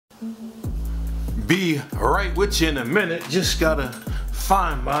Be right with you in a minute. Just gotta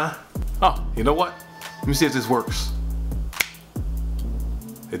find my... Oh, you know what? Let me see if this works.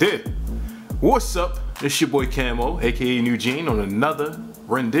 It did. What's up? It's your boy Camo, aka Eugene, on another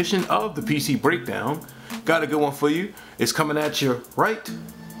rendition of the PC Breakdown. Got a good one for you. It's coming at you right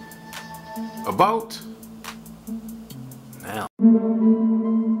about now.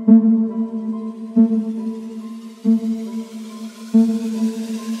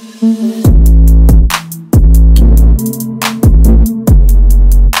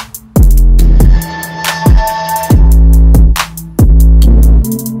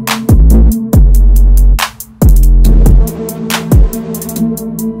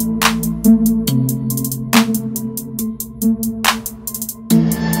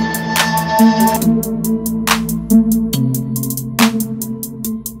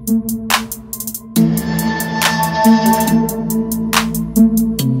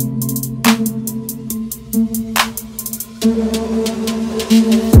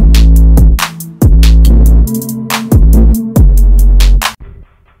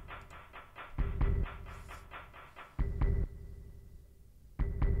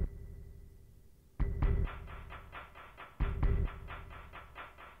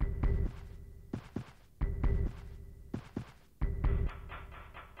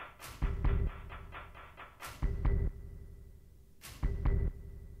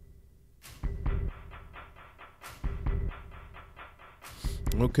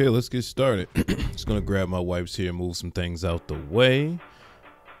 Okay, let's get started. Just gonna grab my wipes here and move some things out the way.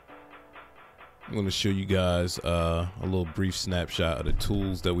 I'm gonna show you guys a little brief snapshot of the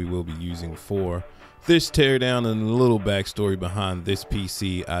tools that we will be using for this teardown and a little backstory behind this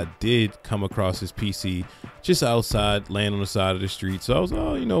PC. I did come across this PC just outside, laying on the side of the street. So I was,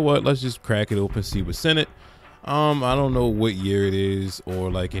 oh, you know what? Let's just crack it open, see what's in it. I don't know what year it is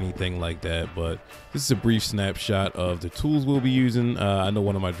or like anything like that, but this is a brief snapshot of the tools we'll be using. I know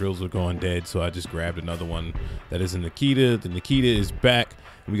one of my drills were going dead, so I just grabbed another one that is a Nikita. The Nikita is back,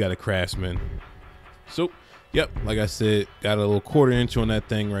 and we got a Craftsman. So, yep, like I said, got a little 1/4 inch on that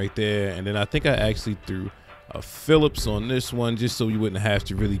thing right there, and then I think I actually threw a Phillips on this one just so you wouldn't have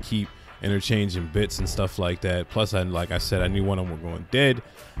to really keep interchanging bits and stuff like that. Plus, like I said, I knew one of them were going dead.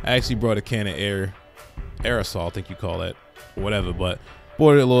 I actually brought a can of aerosol, I think you call that, or whatever, but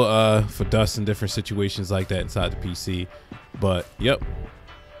bought it a little for dust and different situations like that inside the PC. But yep,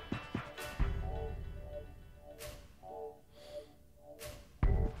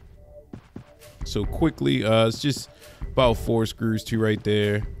 so quickly, it's just about 4 screws, 2 right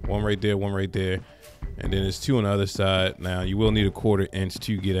there, 1 right there, 1 right there, and then there's 2 on the other side. Now you will need a 1/4 inch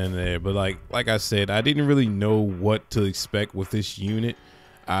to get in there, but like I said, I didn't really know what to expect with this unit.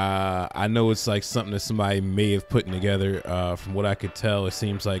 I know it's like something that somebody may have put together. From what I could tell, it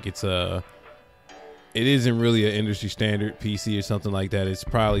seems like it isn't really an industry standard PC or something like that. It's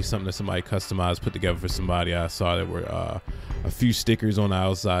probably something that somebody customized, put together for somebody. I saw there were a few stickers on the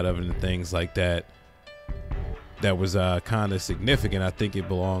outside of it and things like that. That was kind of significant. I think it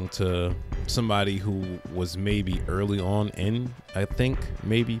belonged to somebody who was maybe early on in, I think,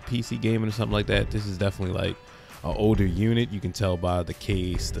 maybe PC gaming or something like that. This is definitely like an older unit. You can tell by the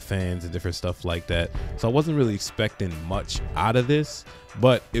case, the fans, and different stuff like that. So I wasn't really expecting much out of this,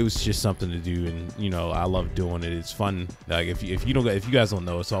 but it was just something to do, and you know, I love doing it. It's fun. Like if you guys don't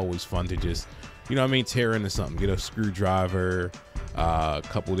know, it's always fun to just, you know what I mean, tear into something, get a screwdriver, a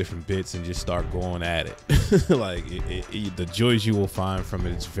couple different bits, and just start going at it. Like the joys you will find from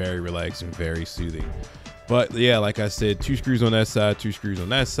it, it's very relaxing, very soothing. But yeah, like I said, 2 screws on that side, 2 screws on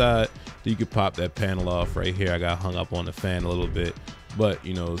that side. You could pop that panel off right here. I got hung up on the fan a little bit, but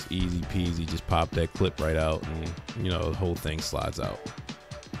you know, it's easy peasy. Just pop that clip right out, and you know, the whole thing slides out.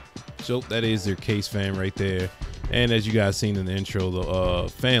 So that is their case fan right there. And as you guys seen in the intro, the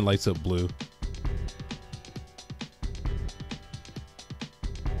fan lights up blue.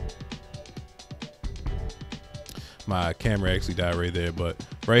 My camera actually died right there, but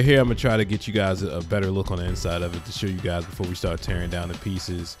right here I'm gonna try to get you guys a better look on the inside of it to show you guys before we start tearing down the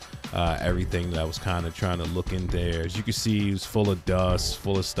pieces, everything that I was kind of trying to look in there. As you can see, it was full of dust,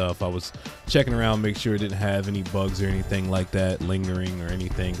 full of stuff. I was checking around, make sure it didn't have any bugs or anything like that lingering or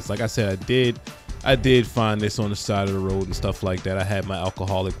anything, because like I said, I did find this on the side of the road and stuff like that. I had my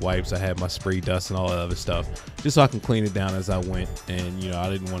alcoholic wipes, I had my spray dust and all that other stuff, just so I can clean it down as I went. And you know, I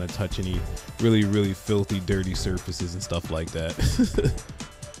didn't want to touch any really filthy, dirty surfaces and stuff like that.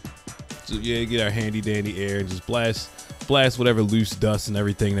 So yeah, get our handy dandy air and just blast whatever loose dust and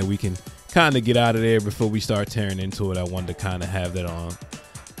everything that we can kind of get out of there before we start tearing into it. I wanted to kind of have that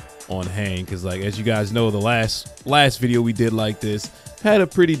on hand, because like as you guys know, the last video we did like this had a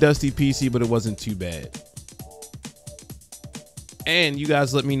pretty dusty PC, but it wasn't too bad. And you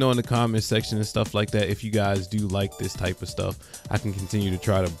guys let me know in the comment section and stuff like that if you guys do like this type of stuff. I can continue to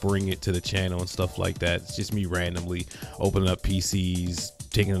try to bring it to the channel and stuff like that. It's just me randomly opening up PCs,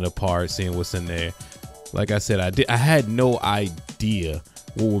 taking it apart, seeing what's in there. Like I said, I had no idea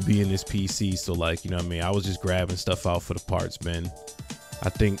what would be in this PC, so like, you know what I mean, I was just grabbing stuff out for the parts bin. I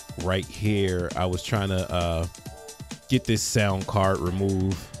think right here I was trying to get this sound card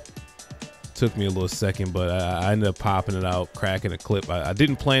removed. Took me a little second, but I ended up popping it out, cracking a clip. I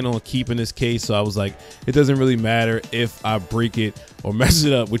didn't plan on keeping this case, so I was like, it doesn't really matter if I break it or mess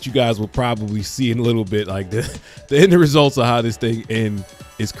it up, which you guys will probably see in a little bit. Like the end results of how this thing ends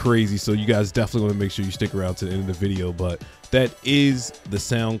is crazy, so you guys definitely want to make sure you stick around to the end of the video. But that is the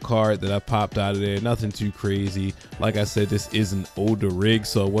sound card that I popped out of there. Nothing too crazy. Like I said, this is an older rig,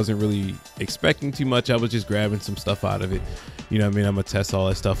 so I wasn't really expecting too much. I was just grabbing some stuff out of it. You know what I mean? I'm gonna test all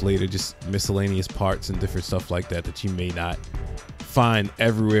that stuff later, just miscellaneous parts and different stuff like that that you may not find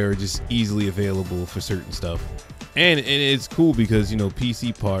everywhere, just easily available for certain stuff. And it's cool because, you know,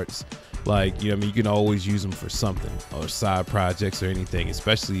 PC parts, like, you know what I mean, you can always use them for something or side projects or anything,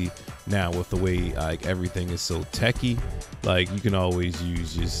 especially now with the way like everything is so techy. Like, you can always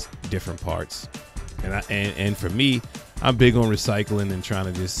use just different parts. And for me, I'm big on recycling and trying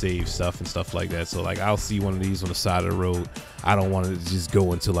to just save stuff and stuff like that. So like, I'll see one of these on the side of the road. I don't want to just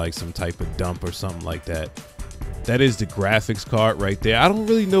go into like some type of dump or something like that. That is the graphics card right there. I don't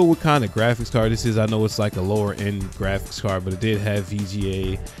really know what kind of graphics card this is. I know it's like a lower end graphics card, but it did have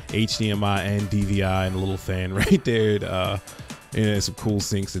VGA, HDMI, and DVI, and a little fan right there. And some cool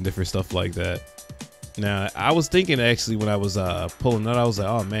syncs and different stuff like that. Now, I was thinking actually when I was pulling that, I was like,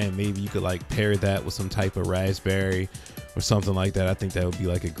 oh man, maybe you could like pair that with some type of Raspberry or something like that. I think that would be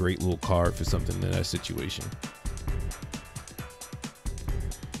like a great little card for something in that situation.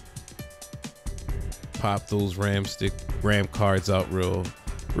 Pop those RAM cards out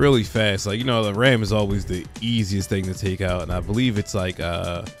really fast. Like, you know, the RAM is always the easiest thing to take out, and I believe it's like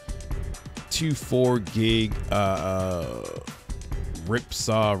 2 4 gig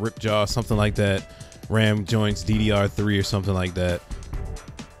ripjaw, something like that. RAM joints, DDR3 or something like that.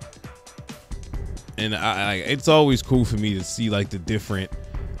 And it's always cool for me to see like the different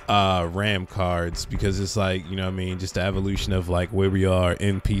RAM cards, because it's like, you know what I mean, just the evolution of like where we are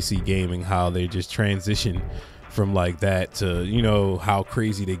in PC gaming, how they just transition from like that to, you know, how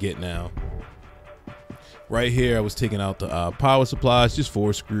crazy they get now. Right here, I was taking out the power supplies, just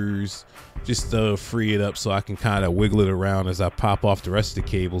 4 screws, just to free it up so I can kind of wiggle it around as I pop off the rest of the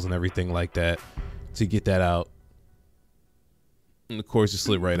cables and everything like that to get that out. And of course, it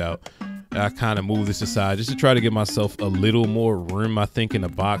slid right out. I kind of moved this aside just to try to give myself a little more room, I think, in the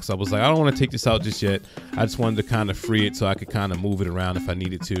box. I was like, I don't want to take this out just yet. I just wanted to kind of free it so I could kind of move it around if I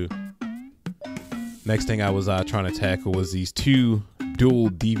needed to. Next thing I was trying to tackle was these 2 dual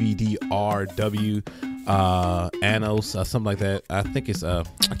DVD-RW Anos, something like that. I think it's I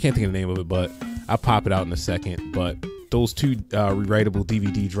can't think of the name of it, but I'll pop it out in a second. But those 2 rewritable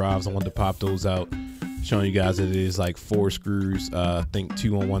DVD drives, I wanted to pop those out, showing you guys that it is like 4 screws. I think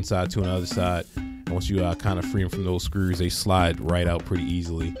 2 on one side, 2 on the other side. And once you kind of free them from those screws, they slide right out pretty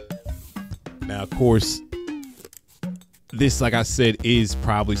easily. Now, of course, this, like I said, is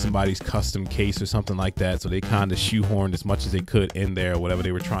probably somebody's custom case or something like that. So they kind of shoehorned as much as they could in there, whatever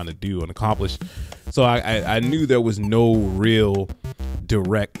they were trying to do and accomplish. So I knew there was no real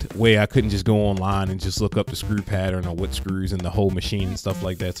direct way. I couldn't just go online and just look up the screw pattern or what screws in the whole machine and stuff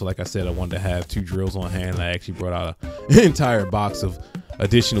like that. So like I said, I wanted to have 2 drills on hand. I actually brought out an entire box of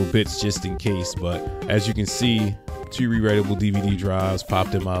additional bits just in case. But as you can see, 2 rewritable DVD drives,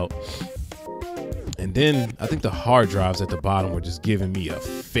 popped them out. And then I think the hard drives at the bottom were just giving me a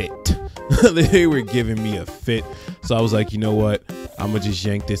fit. They were giving me a fit. So I was like, you know what? I'm gonna just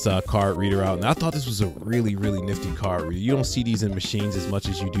yank this card reader out. And I thought this was a really, really nifty card reader. You don't see these in machines as much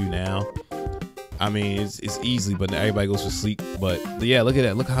as you do now. I mean, it's easy, but everybody goes for sleep. But yeah, look at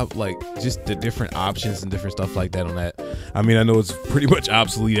that. Look how, like, just the different options and different stuff like that on that. I mean, I know it's pretty much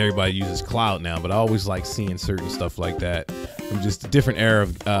obsolete. Everybody uses cloud now, but I always like seeing certain stuff like that from just a different era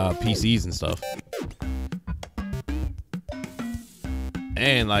of PCs and stuff.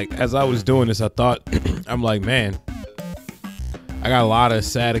 And like, as I was doing this, I thought, I'm like, man, I got a lot of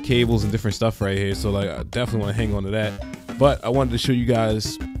SATA cables and different stuff right here. So like, I definitely want to hang on to that. But I wanted to show you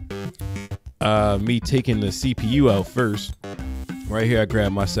guys me taking the CPU out first. Right here, I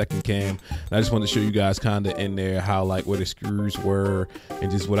grabbed my second cam. And I just wanted to show you guys kind of in there how, like, where the screws were and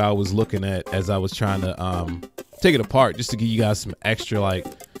just what I was looking at as I was trying to take it apart, just to give you guys some extra, like,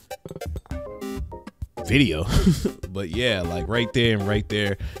 video. But yeah, like right there and right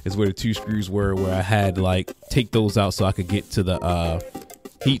there is where the 2 screws were, where I had to like take those out so I could get to the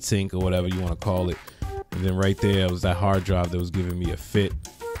heat sink or whatever you want to call it. And then right there was that hard drive that was giving me a fit.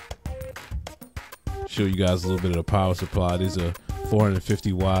 Show you guys a little bit of the power supply. There's a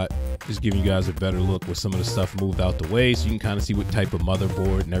 450 watt, just giving you guys a better look with some of the stuff moved out the way, so you can kind of see what type of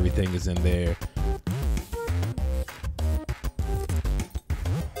motherboard and everything is in there.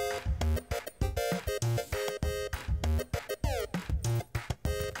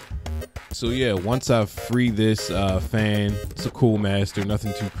 So yeah, once I free this fan, it's a Cool Master,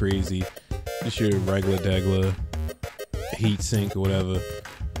 nothing too crazy, just your regular degla heat sink or whatever.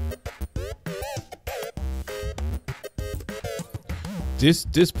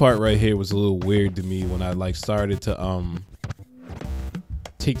 This part right here was a little weird to me when I like started to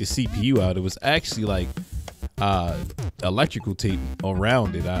take the CPU out. It was actually like electrical tape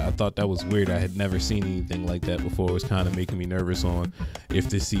around it. I thought that was weird. I had never seen anything like that before. It was kind of making me nervous on if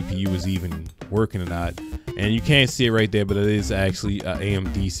this CPU was even working or not. And you can't see it right there, but it is actually a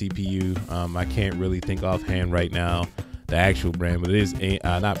AMD CPU. I can't really think offhand right now the actual brand, but it is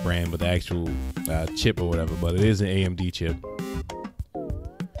not brand, but the actual chip or whatever, but it is an AMD chip.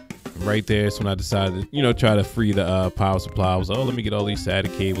 Right there is when I decided to, you know, try to free the power supply. I was like, oh, let me get all these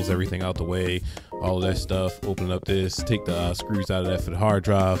SATA cables, everything out the way, all of that stuff. Open up this, take the screws out of that for the hard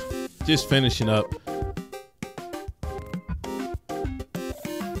drive. Just finishing up.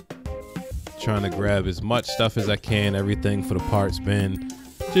 Trying to grab as much stuff as I can, everything for the parts bin.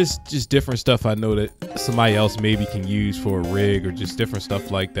 Just different stuff I know that somebody else maybe can use for a rig, or just different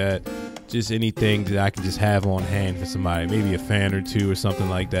stuff like that. Just anything that I can just have on hand for somebody, maybe a fan or two or something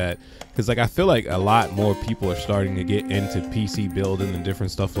like that. Because like I feel like a lot more people are starting to get into PC building and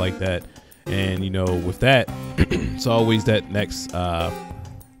different stuff like that. And you know, with that, it's always that next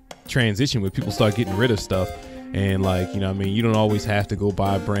transition where people start getting rid of stuff. And like, you know what I mean, you don't always have to go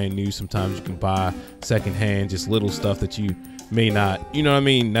buy brand new. Sometimes you can buy secondhand, just little stuff that you may not, you know what I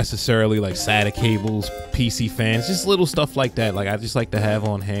mean, necessarily like SATA cables, PC fans, just little stuff like that. Like I just like to have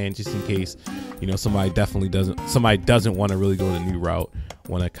on hand just in case, you know, somebody doesn't want to really go the new route,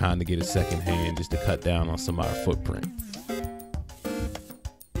 want to kind of get a second hand just to cut down on some of our footprint.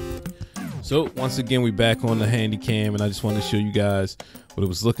 So once again, we back on the handy cam, and I just wanted to show you guys what it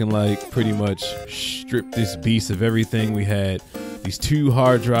was looking like. Pretty much stripped this beast of everything. We had these 2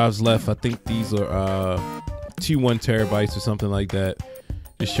 hard drives left. I think these are 2 1 terabytes or something like that.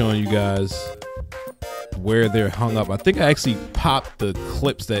 Just showing you guys where they're hung up. I think I actually popped the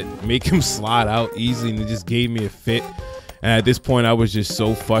clips that make them slide out easily, and it just gave me a fit. And at this point, I was just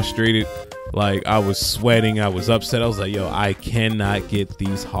so frustrated. Like I was sweating, I was upset. I was like, yo, I cannot get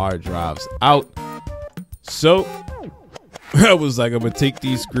these hard drives out. So I was like, I'm gonna take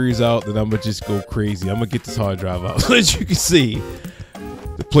these screws out, then I'm gonna just go crazy. I'm gonna get this hard drive out. As you can see,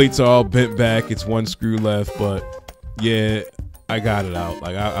 the plates are all bent back. It's 1 screw left, but yeah, I got it out.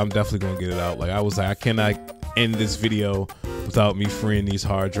 Like I'm definitely gonna get it out. Like I was like, I cannot end this video without me freeing these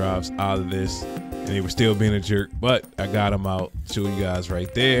hard drives out of this. And they were still being a jerk, but I got them out. Show you guys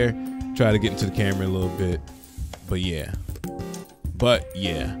right there. Try to get into the camera a little bit, but yeah,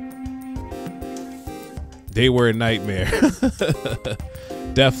 they were a nightmare.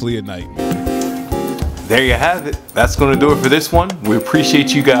 Definitely a nightmare. There you have it. That's going to do it for this one. We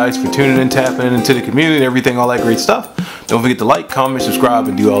appreciate you guys for tuning in, tapping into the community, everything, all that great stuff. Don't forget to like, comment, subscribe,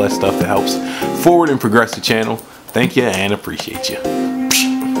 and do all that stuff that helps forward and progress the channel. Thank you and appreciate you.